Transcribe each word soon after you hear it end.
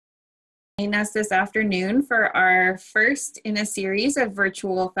joining us this afternoon for our first in a series of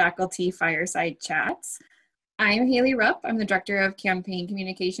virtual faculty fireside chats. I'm Haley Rupp. I'm the Director of Campaign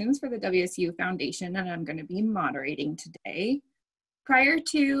Communications for the WSU Foundation, and I'm going to be moderating today. Prior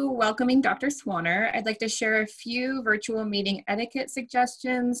to welcoming Dr. Swanger, I'd like to share a few virtual meeting etiquette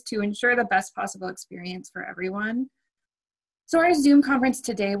suggestions to ensure the best possible experience for everyone. So our Zoom conference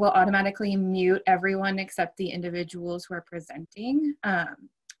today will automatically mute everyone except the individuals who are presenting.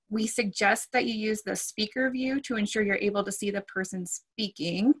 We suggest that you use the speaker view to ensure you're able to see the person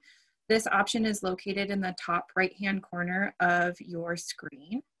speaking. This option is located in the top right-hand corner of your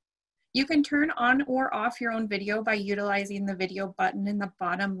screen. You can turn on or off your own video by utilizing the video button in the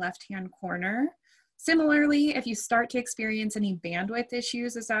bottom left-hand corner. Similarly, if you start to experience any bandwidth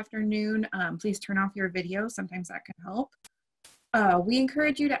issues this afternoon, please turn off your video. Sometimes that can help. We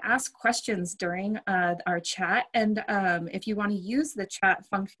encourage you to ask questions during our chat, and if you want to use the chat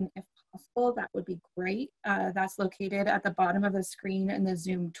function if possible, that would be great. That's located at the bottom of the screen in the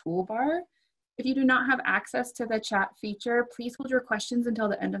Zoom toolbar. If you do not have access to the chat feature, please hold your questions until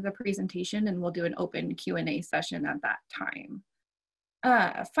the end of the presentation and we'll do an open Q&A session at that time.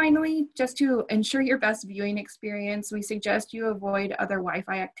 Finally, just to ensure your best viewing experience, we suggest you avoid other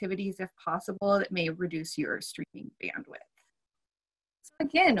Wi-Fi activities if possible that may reduce your streaming bandwidth.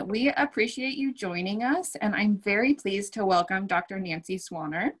 Again, we appreciate you joining us, and I'm very pleased to welcome Dr. Nancy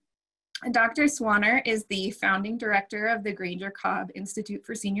Swanger. Dr. Swanger is the founding director of the Granger Cobb Institute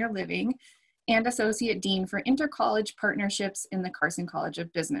for Senior Living and Associate Dean for Intercollege Partnerships in the Carson College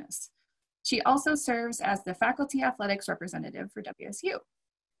of Business. She also serves as the faculty athletics representative for WSU.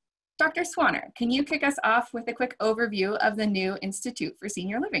 Dr. Swanger, can you kick us off with a quick overview of the new Institute for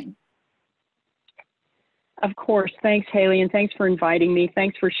Senior Living? Of course. Thanks, Haley, and thanks for inviting me.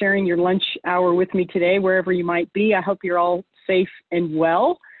 Thanks for sharing your lunch hour with me today, wherever you might be. I hope you're all safe and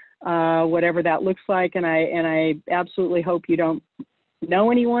well, whatever that looks like. And I absolutely hope you don't know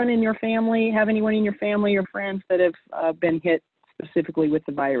anyone in your family, have anyone in your family or friends that have been hit specifically with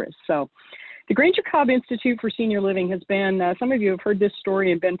the virus. So the Granger Cobb Institute for Senior Living has been, some of you have heard this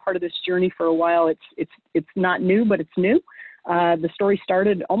story and been part of this journey for a while. It's not new, but it's new. The story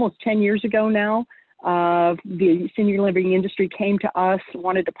started almost 10 years ago now. The senior living industry came to us,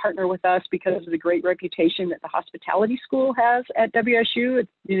 wanted to partner with us because of the great reputation that the hospitality school has at WSU.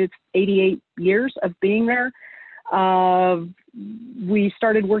 It's 88 years of being there. We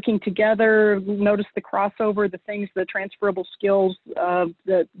started working together, noticed the crossover, the things, the transferable skills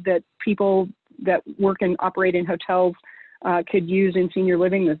that people that work and operate in hotels could use in senior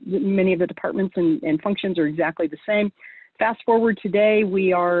living. Many of the departments and functions are exactly the same. Fast forward today,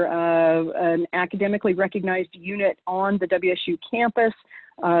 we are an academically recognized unit on the WSU campus,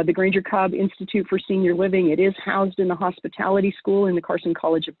 the Granger Cobb Institute for Senior Living. It is housed in the hospitality school in the Carson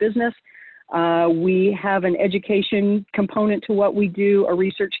College of Business. We have an education component to what we do, a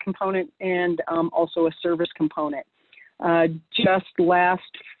research component, and also a service component. Just last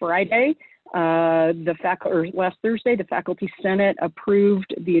Friday, last Thursday, the Faculty Senate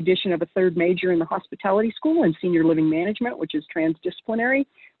approved the addition of a third major in the hospitality school in senior living management, which is transdisciplinary,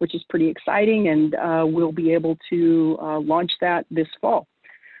 which is pretty exciting, and we'll be able to launch that this fall.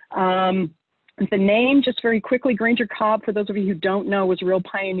 The name, just very quickly, Granger Cobb, for those of you who don't know, was a real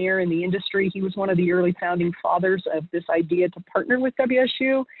pioneer in the industry. He was one of the early founding fathers of this idea to partner with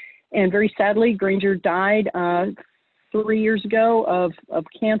WSU, and very sadly, Granger died 3 years ago of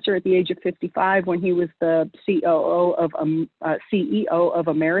cancer at the age of 55 when he was the CEO of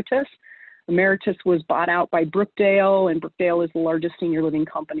Emeritus. Emeritus was bought out by Brookdale, and Brookdale is the largest senior living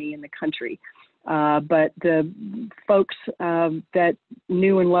company in the country. But the folks that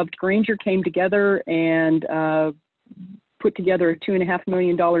knew and loved Granger came together and put together a $2.5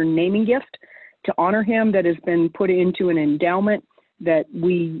 million naming gift to honor him that has been put into an endowment that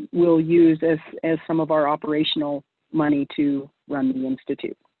we will use as some of our operational money to run the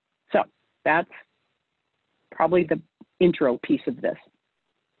Institute. So that's probably the intro piece of this.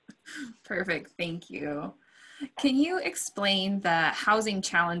 Perfect, thank you. Can you explain the housing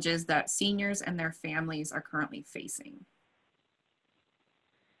challenges that seniors and their families are currently facing?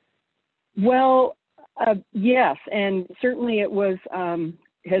 Well, yes, and certainly it was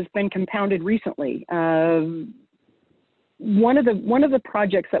has been compounded recently. One of the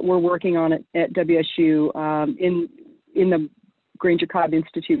projects that we're working on at WSU in the Granger Cobb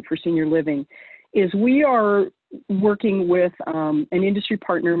Institute for Senior Living is we are working with an industry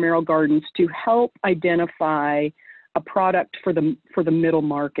partner, Merrill Gardens, to help identify a product for the middle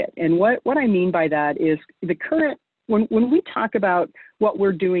market. And what I mean by that is the current when we talk about what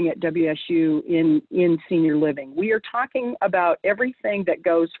we're doing at WSU in senior living, we are talking about everything that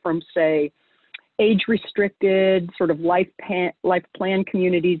goes from, say, age-restricted, sort of life plan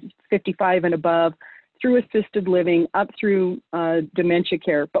communities, 55 and above, through assisted living, up through dementia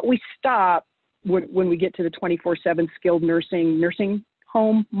care. But we stop when we get to the 24/7 skilled nursing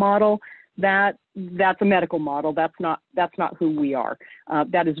home model. That's a medical model. That's not who we are.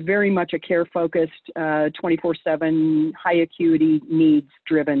 That is very much a care-focused, 24/7, high acuity,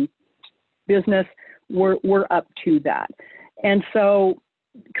 needs-driven business. We're up to that, and so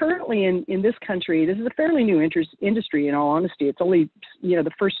currently in this country, this is a fairly new industry. In all honesty, it's only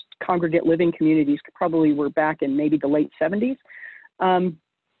the first congregate living communities probably were back in maybe the late 70s.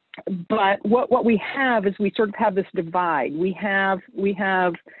 But what we have is we sort of have this divide. We have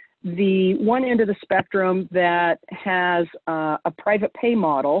the one end of the spectrum that has a private pay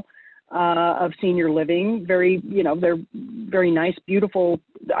model of senior living. They're very nice, beautiful.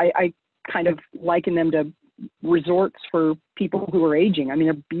 I kind of liken them to resorts for people who are aging. I mean,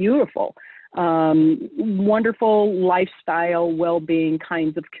 they're beautiful, wonderful lifestyle, well-being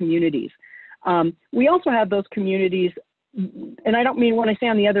kinds of communities. We also have those communities, and I don't mean, when I say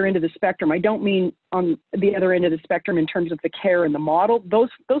on the other end of the spectrum, I don't mean on the other end of the spectrum in terms of the care and the model.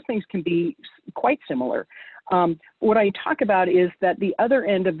 Those things can be quite similar. What I talk about is that the other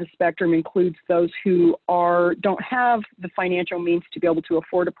end of the spectrum includes those who don't have the financial means to be able to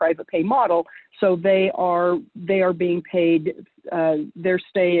afford a private pay model, so they are being paid, their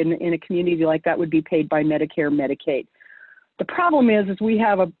stay in a community like that would be paid by Medicare, Medicaid. The problem is we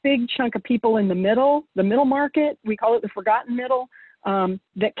have a big chunk of people in the middle market. We call it the forgotten middle,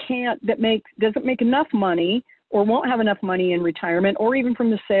 that doesn't make enough money, or won't have enough money in retirement, or even from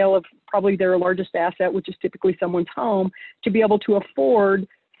the sale of probably their largest asset, which is typically someone's home, to be able to afford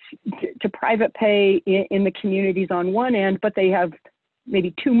to private pay in the communities on one end, but they have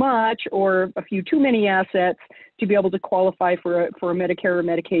maybe too much or a few too many assets to be able to qualify for a Medicare or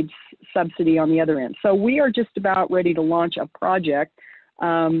Medicaid subsidy on the other end. So we are just about ready to launch a project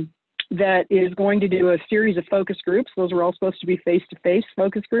that is going to do a series of focus groups. Those are all supposed to be face-to-face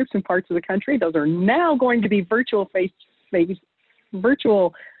focus groups in parts of the country. Those are now going to be virtual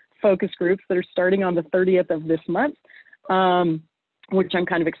focus groups that are starting on the 30th of this month, which I'm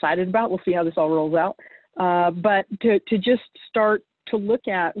kind of excited about. We'll see how this all rolls out. But to just start to look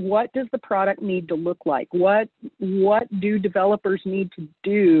at, what does the product need to look like? What do developers need to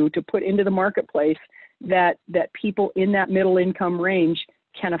do to put into the marketplace that people in that middle income range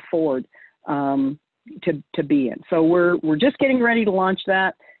can afford to be in? So we're just getting ready to launch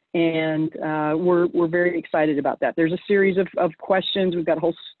that, and we're very excited about that. There's a series of questions. We've got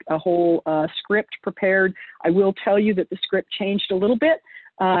a whole script prepared. I will tell you that the script changed a little bit.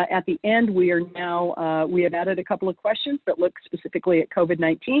 At the end, we have added a couple of questions that look specifically at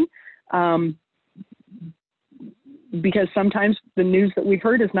COVID-19, because sometimes the news that we've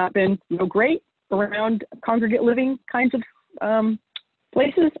heard has not been great around congregate living kinds of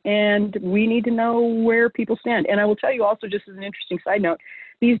places, and we need to know where people stand. And I will tell you also, just as an interesting side note,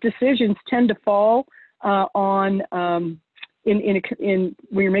 these decisions tend to fall when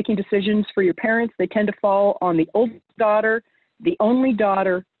you're making decisions for your parents, they tend to fall on the oldest daughter, the only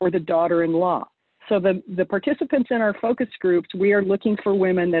daughter, or the daughter-in-law. So the participants in our focus groups, we are looking for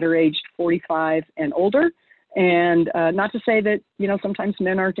women that are aged 45 and older. And not to say that, sometimes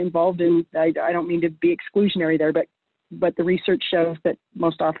men aren't involved in, I don't mean to be exclusionary there, but the research shows that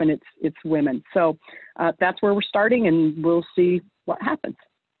most often it's women. So that's where we're starting, and we'll see what happens.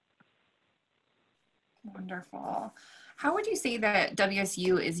 Wonderful. How would you say that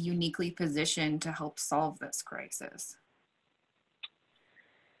WSU is uniquely positioned to help solve this crisis?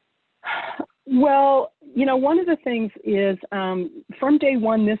 Well, one of the things is from day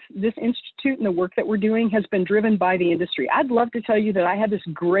one, this institute and the work that we're doing has been driven by the industry. I'd love to tell you that I had this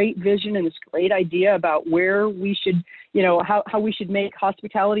great vision and this great idea about where we should, how we should make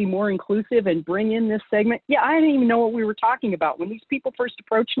hospitality more inclusive and bring in this segment. Yeah, I didn't even know what we were talking about. When these people first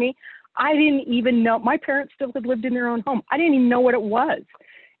approached me, I didn't even know. My parents still had lived in their own home. I didn't even know what it was.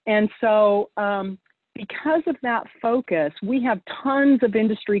 And so because of that focus, we have tons of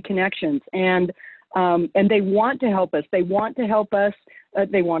industry connections, and they want to help us. They want to help us.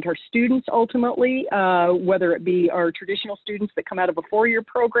 They want our students ultimately, whether it be our traditional students that come out of a 4-year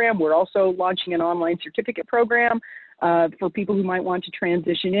program. We're also launching an online certificate program for people who might want to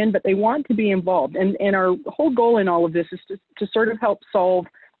transition in, but they want to be involved. And our whole goal in all of this is to sort of help solve,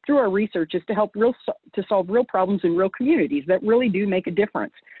 through our research, is to help to solve real problems in real communities that really do make a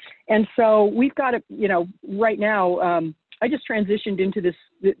difference. And so we've got right now, I just transitioned into this,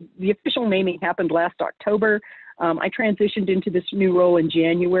 the official naming happened last October. I transitioned into this new role in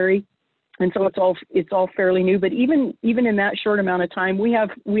January. And so it's all fairly new, but even in that short amount of time, we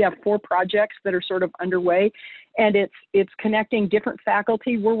have 4 projects that are sort of underway, and it's connecting different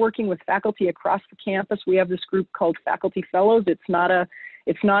faculty. We're working with faculty across the campus. We have this group called Faculty Fellows. It's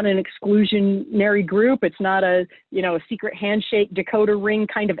not an exclusionary group. It's not a secret handshake Dakota ring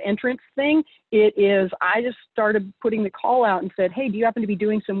kind of entrance thing. It is, I just started putting the call out and said, hey, do you happen to be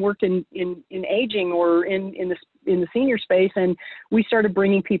doing some work in aging or in the senior space? And we started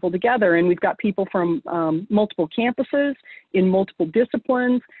bringing people together, and we've got people from multiple campuses in multiple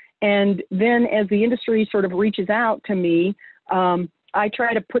disciplines. And then as the industry sort of reaches out to me, I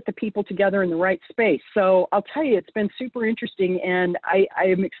try to put the people together in the right space. So I'll tell you, it's been super interesting, and I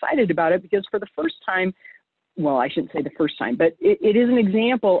am excited about it because for the first time, well, I shouldn't say the first time, but it is an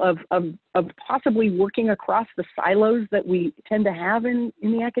example of possibly working across the silos that we tend to have in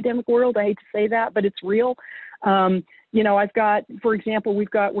the academic world. I hate to say that, but it's real. I've got, for example,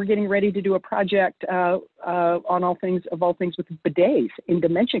 we're getting ready to do a project on all things with bidets in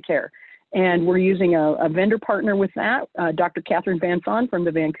dementia care. And we're using a vendor partner with that. Dr. Catherine Van Son from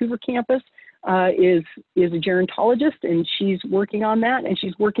the Vancouver campus is a gerontologist, and she's working on that. And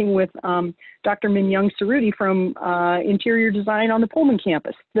she's working with Dr. Min-Young Cerruti from interior design on the Pullman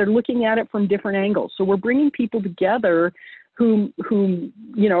campus. They're looking at it from different angles. So we're bringing people together who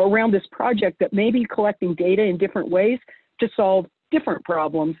around this project that may be collecting data in different ways to solve different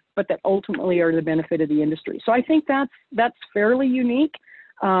problems, but that ultimately are to the benefit of the industry. So I think that's fairly unique.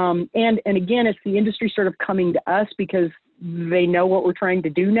 And again, it's the industry sort of coming to us because they know what we're trying to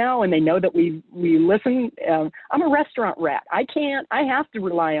do now, and they know that we listen. I'm a restaurant rat. I have to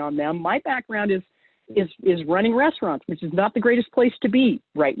rely on them. My background is running restaurants, which is not the greatest place to be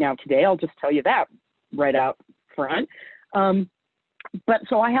right now today. I'll just tell you that right out front. But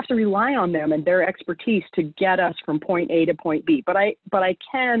so I have to rely on them and their expertise to get us from point A to point B. But I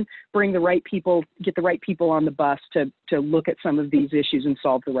can bring the right people, get the right people on the bus to look at some of these issues and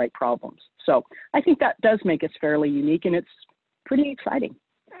solve the right problems. So I think that does make us fairly unique, and it's pretty exciting.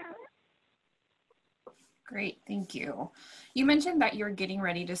 Great, thank you. You mentioned that you're getting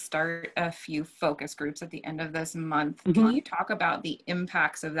ready to start a few focus groups at the end of this month. Mm-hmm. Can you talk about the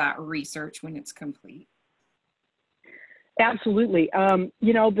impacts of that research when it's complete? Absolutely.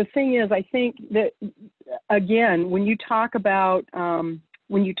 The thing is, I think that, again, when you talk about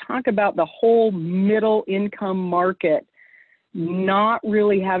the whole middle income market not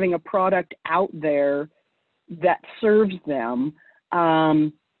really having a product out there that serves them,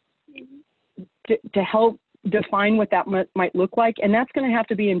 to help define what that might look like, and that's going to have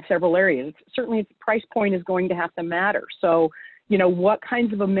to be in several areas. Certainly, the price point is going to have to matter. So, what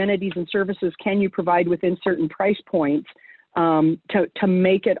kinds of amenities and services can you provide within certain price points to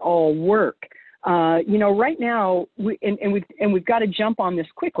make it all work? Right now, we've got to jump on this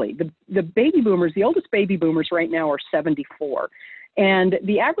quickly. The baby boomers, the oldest baby boomers right now are 74, and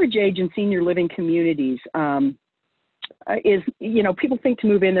the average age in senior living communities is, people think to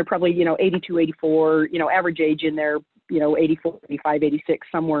move in, they're probably 82, 84, average age in there, 84, 85, 86,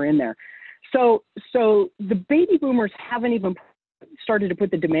 somewhere in there. So the baby boomers haven't even started to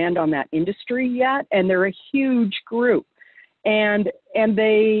put the demand on that industry yet, and they're a huge group.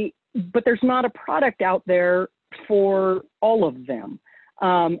 But there's not a product out there for all of them.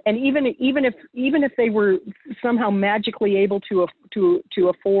 And even if they were somehow magically able to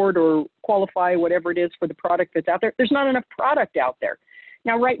afford or qualify whatever it is for the product that's out there, there's not enough product out there.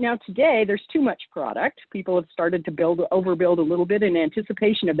 Now, right now today, there's too much product. People have started to overbuild a little bit in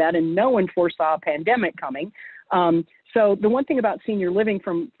anticipation of that, and no one foresaw a pandemic coming. So the one thing about senior living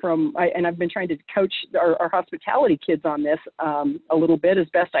and I've been trying to coach our hospitality kids on this a little bit as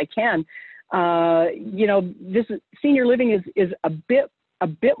best I can. Senior living is a bit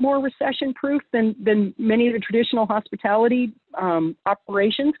more recession proof than many of the traditional hospitality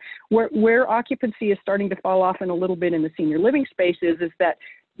operations. Where occupancy is starting to fall off in a little bit in the senior living space is that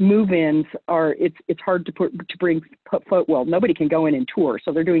move-ins are, it's hard to well, nobody can go in and tour,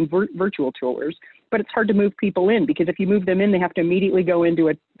 so they're doing virtual tours, but it's hard to move people in because if you move them in, they have to immediately go into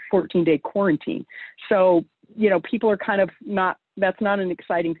a 14-day quarantine. So, people are kind of that's not an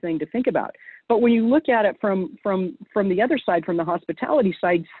exciting thing to think about. But when you look at it from the other side, from the hospitality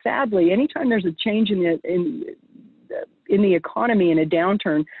side, sadly, anytime there's a change in the economy, in a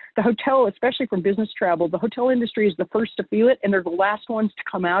downturn, the hotel, especially from business travel, the hotel industry is the first to feel it, and they're the last ones to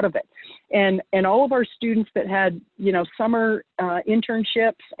come out of it. And all of our students that had, summer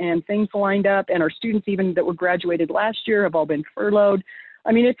internships and things lined up, and our students even that were graduated last year have all been furloughed.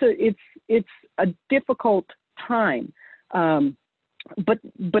 I mean, it's a difficult time. but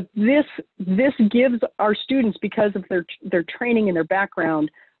this gives our students, because of their training and their background,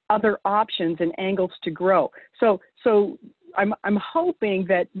 other options and angles to grow. So I'm hoping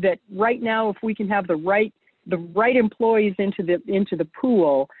that right now, if we can have the right employees into the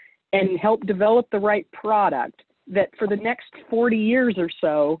pool and help develop the right product, that for the next 40 years or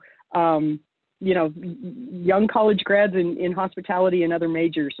so, you know, young college grads in hospitality and other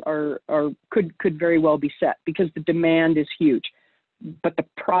majors could very well be set, because the demand is huge, but the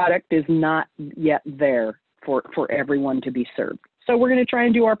product is not yet there for everyone to be served. So we're going to try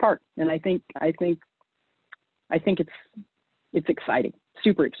and do our part, and I think it's exciting,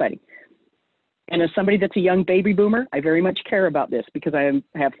 super exciting. And as somebody that's a young baby boomer, I very much care about this, because I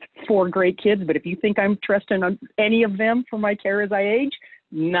have 4 great kids. But if you think I'm trusting on any of them for my care as I age,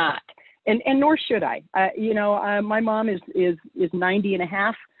 not. And nor should I. You know, my mom is 90 and a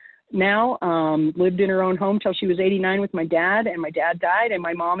half now, lived in her own home till she was 89 with my dad, and my dad died. And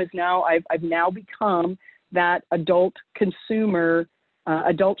my mom is now, I've now become that adult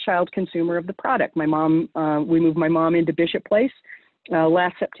child consumer of the product. My mom, we moved my mom into Bishop Place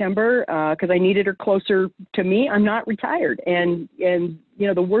last September because I needed her closer to me. I'm not retired. And you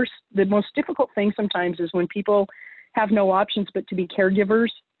know, the most difficult thing sometimes is when people have no options but to be caregivers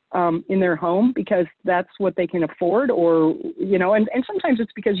in their home, because that's what they can afford, or, you know, and sometimes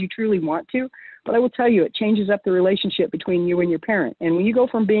it's because you truly want to. But I will tell you, it changes up the relationship between you and your parent. And when you go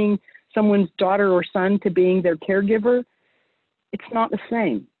from being someone's daughter or son to being their caregiver, it's not the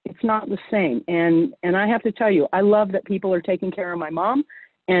same. It's not the same. And I have to tell you, I love that people are taking care of my mom,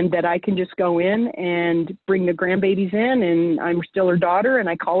 and that I can just go in and bring the grandbabies in, and I'm still her daughter, and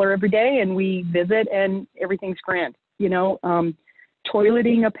I call her every day and we visit, and everything's grand. You know,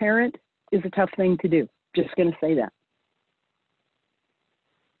 toileting a parent is a tough thing to do. Just going to say that.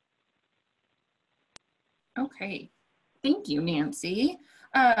 Okay. Thank you, Nancy.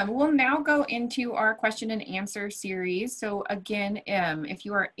 We'll now go into our question and answer series. So again, if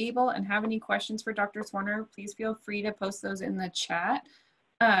you are able and have any questions for Dr. Swanger, please feel free to post those in the chat.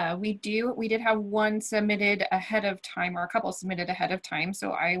 We did have one submitted ahead of time, or a couple submitted ahead of time.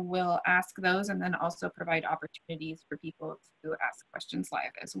 So I will ask those, and then also provide opportunities for people to ask questions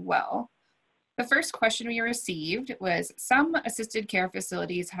live as well. The first question we received was, some assisted care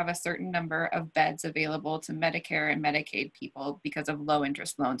facilities have a certain number of beds available to Medicare and Medicaid people because of low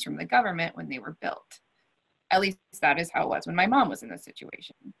interest loans from the government when they were built. At least that is how it was when my mom was in this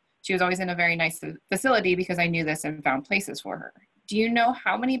situation. She was always in a very nice facility because I knew this and found places for her. Do you know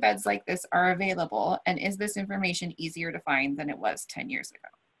how many beds like this are available, and is this information easier to find than it was 10 years ago?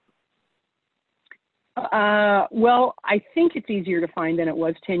 Well, I think it's easier to find than it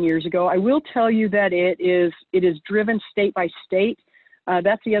was 10 years ago. I will tell you that it is driven state by state.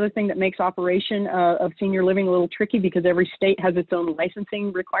 That's the other thing that makes operation of senior living a little tricky, because every state has its own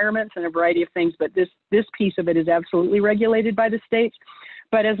licensing requirements and a variety of things. But this piece of it is absolutely regulated by the states.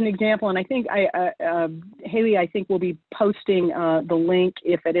 But as an example, and I think Haley, I think, will be posting the link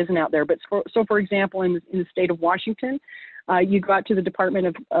if it isn't out there. But for example, in the state of Washington, you go out to the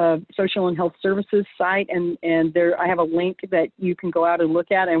Department of Social and Health Services site, and there I have a link that you can go out and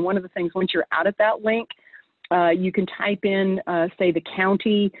look at. And one of the things, once you're out at that link, you can type in, say, the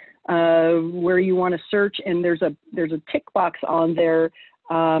county where you want to search, and there's a tick box on there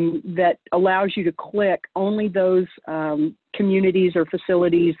that allows you to click only those communities or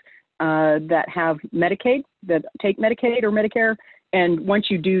facilities that have Medicaid, that take Medicaid or Medicare. And once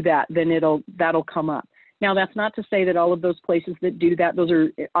you do that, then that'll come up. Now, that's not to say that all of those places that do that, those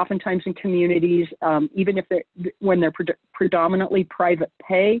are oftentimes in communities, even if when they're predominantly private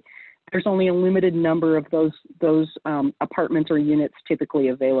pay, there's only a limited number of those apartments or units typically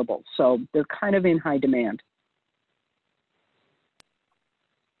available. So they're kind of in high demand.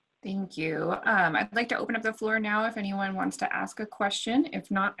 Thank you. I'd like to open up the floor now if anyone wants to ask a question. If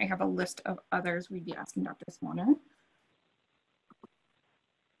not, I have a list of others we'd be asking Dr. Swanger.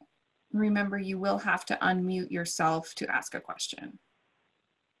 Remember, you will have to unmute yourself to ask a question.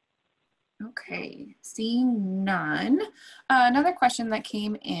 Okay, seeing none. Another question that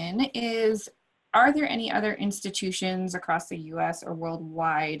came in is, are there any other institutions across the US or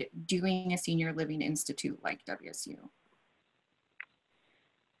worldwide doing a senior living institute like WSU?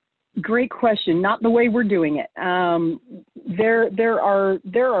 Great question. Not the way we're doing it. There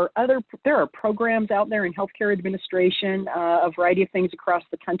are programs out there in healthcare administration, a variety of things across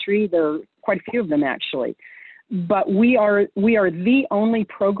the country. There are quite a few of them, actually. But we are the only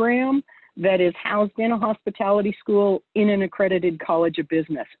program that is housed in a hospitality school in an accredited college of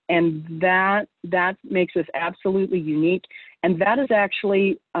business. And that makes us absolutely unique. And that is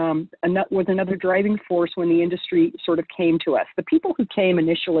actually was another driving force when the industry sort of came to us. The people who came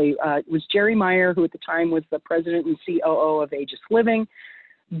initially was Jerry Meyer, who at the time was the president and COO of Aegis Living,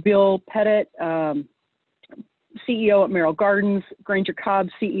 Bill Pettit, CEO at Merrill Gardens, Granger Cobb,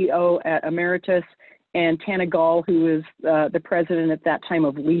 CEO at Emeritus, and Tana Gall, who is the president at that time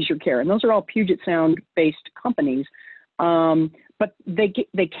of Leisure Care. And those are all Puget Sound-based companies. But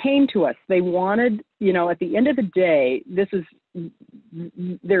they came to us. They wanted, at the end of the day,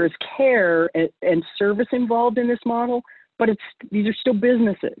 there is care and service involved in this model, but these are still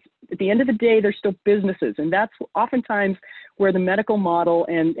businesses. At the end of the day, they're still businesses. And that's oftentimes where the medical model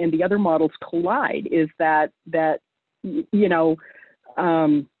and the other models collide, is that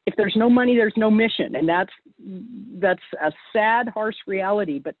if there's no money, there's no mission. And that's a sad, harsh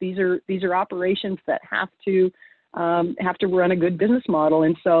reality, but these are operations that have to run a good business model.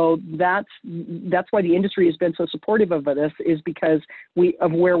 And so that's why the industry has been so supportive of this, is because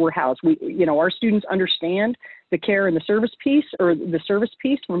of where we're housed. Our students understand the care and the service piece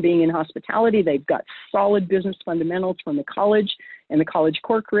from being in hospitality. They've got solid business fundamentals from the college and the college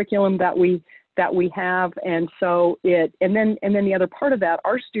core curriculum that we have. And so and then the other part of that,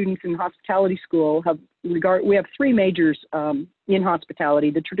 our students in hospitality school we have three majors in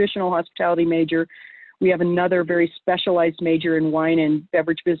hospitality: the traditional hospitality major. We have another very specialized major in wine and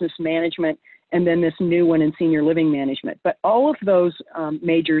beverage business management, and then this new one in senior living management. But all of those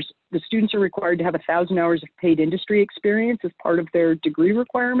majors, the students are required to have 1,000 hours of paid industry experience as part of their degree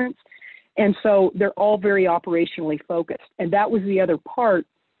requirements. And so they're all very operationally focused. And that was the other part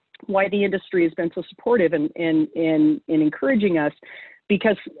why the industry has been so supportive in encouraging us,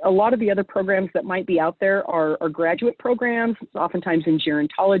 because a lot of the other programs that might be out there are graduate programs, oftentimes in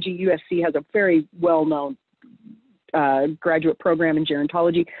gerontology. USC has a very well-known graduate program in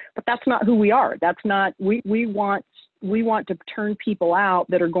gerontology, but that's not who we are. That's not, we want to turn people out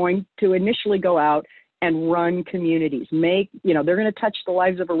that are going to initially go out and run communities. They're going to touch the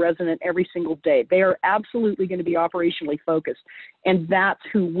lives of a resident every single day. They are absolutely going to be operationally focused. And that's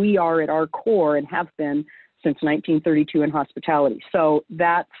who we are at our core and have been since 1932 in hospitality. So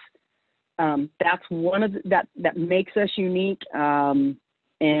that's one of that makes us unique, and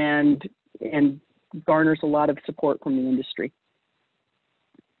garners a lot of support from the industry.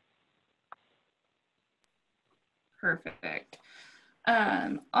 Perfect.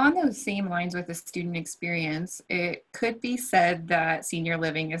 On those same lines with the student experience, it could be said that senior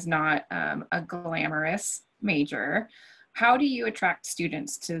living is not a glamorous major. How do you attract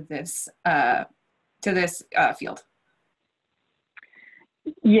students to this field?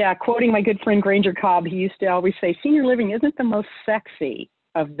 Yeah, quoting my good friend Granger Cobb, he used to always say, senior living isn't the most sexy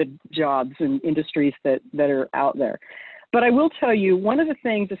of the jobs and industries that are out there. But I will tell you, one of the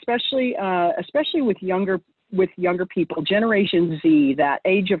things, especially with younger people, Generation Z, that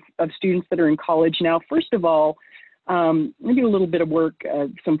age of students that are in college now, first of all, we do a little bit of work,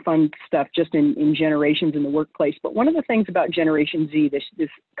 some fun stuff just in generations in the workplace. But one of the things about Generation Z, this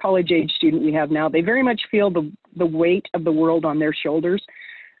college age student we have now, they very much feel the weight of the world on their shoulders.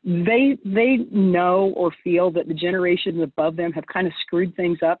 They know or feel that the generations above them have kind of screwed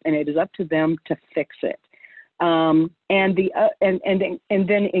things up, and it is up to them to fix it. And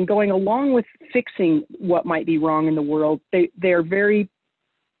then in going along with fixing what might be wrong in the world, they're very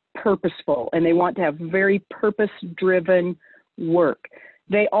purposeful, and they want to have very purpose-driven work.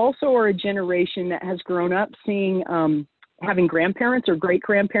 They also are a generation that has grown up seeing, having grandparents or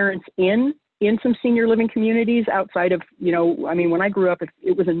great-grandparents in some senior living communities outside of, when I grew up,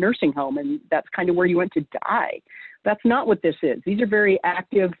 it was a nursing home, and that's kind of where you went to die. That's not what this is. These are very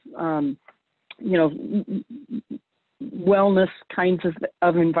active, wellness kinds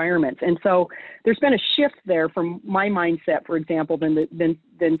of environments. And so there's been a shift there from my mindset, for example, than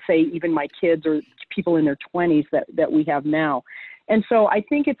say even my kids or people in their 20s that we have now. And so I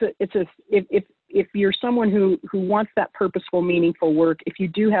think if you're someone who wants that purposeful, meaningful work, if you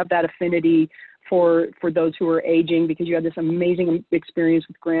do have that affinity for those who are aging because you had this amazing experience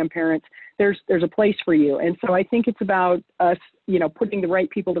with grandparents, there's a place for you. And so I think it's about us, putting the right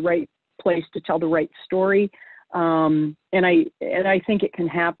people the right place to tell the right story. And I think it can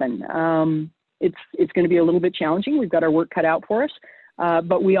happen. It's going to be a little bit challenging. We've got our work cut out for us.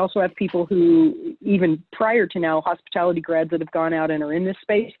 But we also have people who, even prior to now, hospitality grads that have gone out and are in this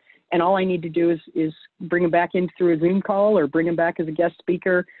space. And all I need to do is bring them back in through a Zoom call or bring them back as a guest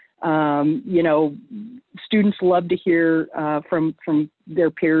speaker. Students love to hear from their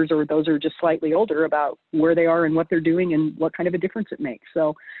peers or those who are just slightly older about where they are and what they're doing and what kind of a difference it makes.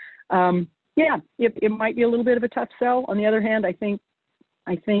 So yeah, it might be a little bit of a tough sell. On the other hand, I think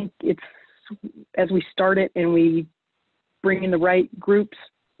it's, as we start it and we bring in the right groups,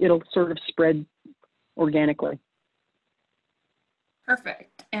 it'll sort of spread organically.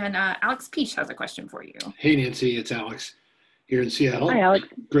 Perfect. And Alex Peach has a question for you. Hey, Nancy, it's Alex here in Seattle. Hi, Alex.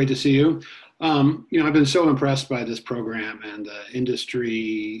 Great to see you. I've been so impressed by this program and the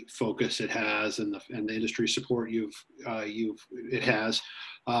industry focus it has, and the industry support it has.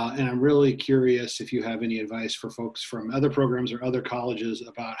 And I'm really curious if you have any advice for folks from other programs or other colleges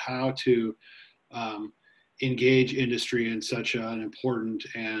about how to engage industry in such an important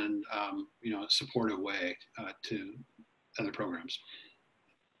and supportive way to other programs.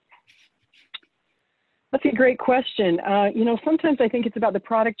 That's a great question. Sometimes I think it's about the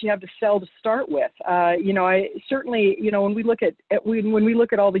product you have to sell to start with. I certainly, when we look at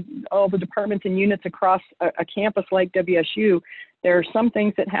all the departments and units across a campus like WSU, there are some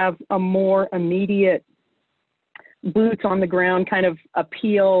things that have a more immediate boots on the ground kind of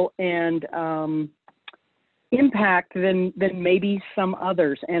appeal and impact than maybe some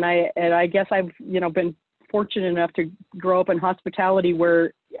others. And I guess I've been fortunate enough to grow up in hospitality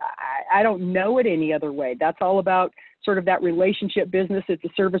where I don't know it any other way. That's all about sort of that relationship business. It's a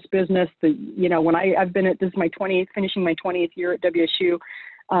service business. When I've been this is my 20th, finishing my 20th year at WSU,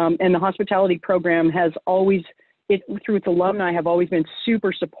 and the hospitality program has always, through its alumni, have always been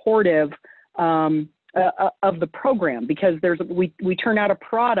super supportive of the program, because we turn out a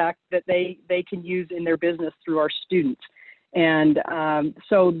product that they can use in their business through our students. And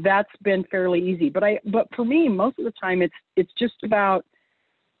so that's been fairly easy. But for me, most of the time, it's just about,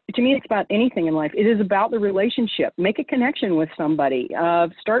 to me, it's about anything in life. It is about the relationship. Make a connection with somebody.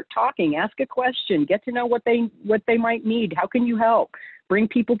 Start talking. Ask a question. Get to know what they might need. How can you help? Bring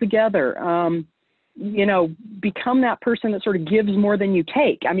people together. Become that person that sort of gives more than you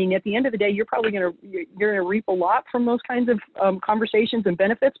take. I mean, at the end of the day, you're probably going to reap a lot from those kinds of conversations and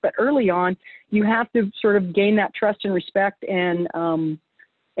benefits. But early on, you have to sort of gain that trust and respect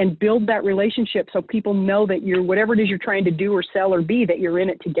and build that relationship, so people know that you're, whatever it is you're trying to do or sell or be, that you're in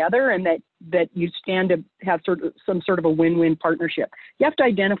it together, and that you stand to have some sort of a win-win partnership. You have to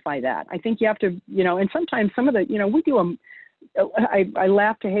identify that. I think you have to, and sometimes some of the, we do I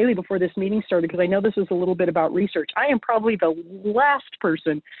laughed to Haley before this meeting started, because I know this is a little bit about research. I am probably the last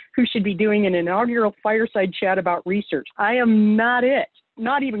person who should be doing an inaugural fireside chat about research. I am not it,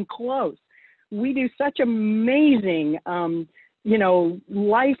 not even close. We do such amazing,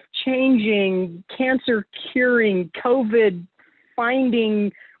 life-changing, cancer-curing,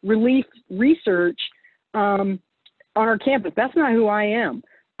 COVID-finding relief research on our campus. That's not who I am.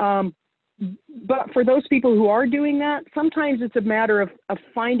 But for those people who are doing that, sometimes it's a matter of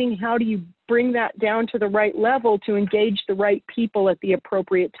finding how do you bring that down to the right level to engage the right people at the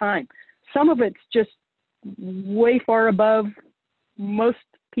appropriate time. Some of it's just way far above most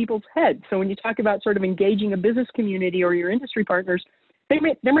people's heads. So when you talk about sort of engaging a business community or your industry partners, there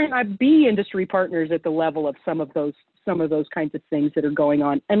might not be industry partners at the level of some of those kinds of things that are going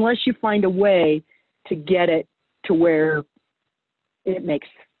on, unless you find a way to get it to where it makes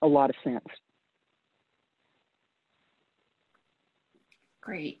a lot of sense.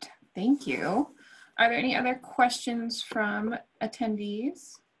 Great, thank you. Are there any other questions from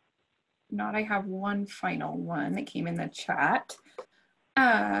attendees? If not, I have one final one that came in the chat.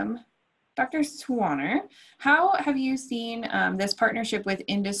 Dr. Swanger, how have you seen this partnership with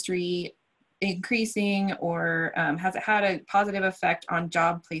industry increasing, or has it had a positive effect on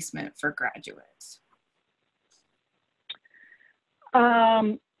job placement for graduates?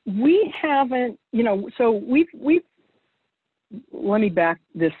 We haven't, so we've, let me back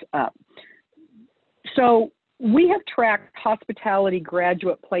this up. So we have tracked hospitality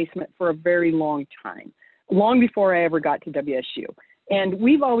graduate placement for a very long time, long before I ever got to WSU. And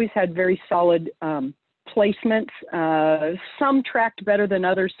we've always had very solid placements, some tracked better than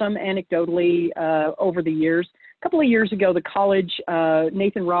others, some anecdotally over the years. A couple of years ago, the college,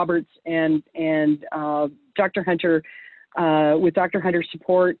 Nathan Roberts and Dr. Hunter, with Dr. Hunter's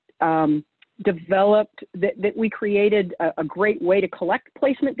support, developed that we created a great way to collect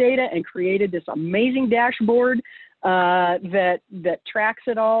placement data and created this amazing dashboard that tracks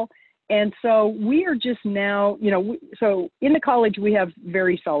it all. And so we are just now, so in the college, we have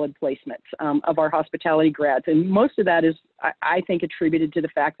very solid placements of our hospitality grads. And most of that is, I think, attributed to the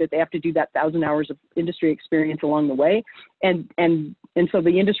fact that they have to do that 1,000 hours of industry experience along the way. And so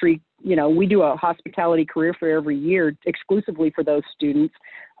the industry, we do a hospitality career fair every year exclusively for those students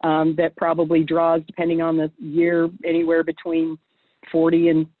that probably draws, depending on the year, anywhere between 40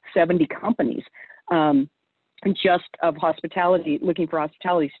 and 70 companies. just of hospitality, looking for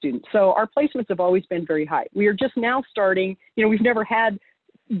hospitality students. So our placements have always been very high. We are just now starting, you know, we've never had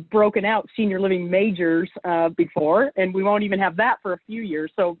broken out senior living majors before, and we won't even have that for a few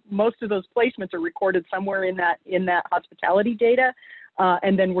years. So most of those placements are recorded somewhere in that hospitality data.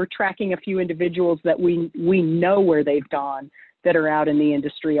 And then we're tracking a few individuals that we know where they've gone that are out in the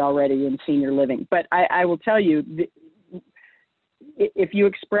industry already in senior living. But I will tell you, if you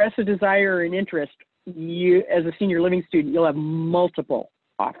express a desire or an interest, you, as a senior living student, you'll have multiple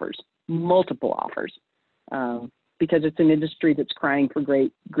offers, because it's an industry that's crying for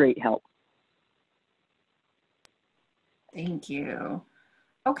great help. Thank you.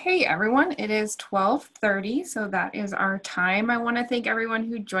 Okay, everyone, it is 12:30, so that is our time. I want to thank everyone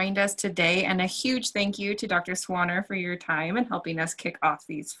who joined us today, and a huge thank you to Dr. Swanger for your time and helping us kick off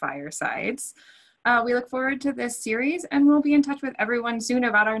these firesides. We look forward to this series, and we'll be in touch with everyone soon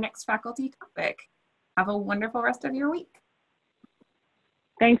about our next faculty topic. Have a wonderful rest of your week.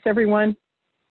 Thanks, everyone.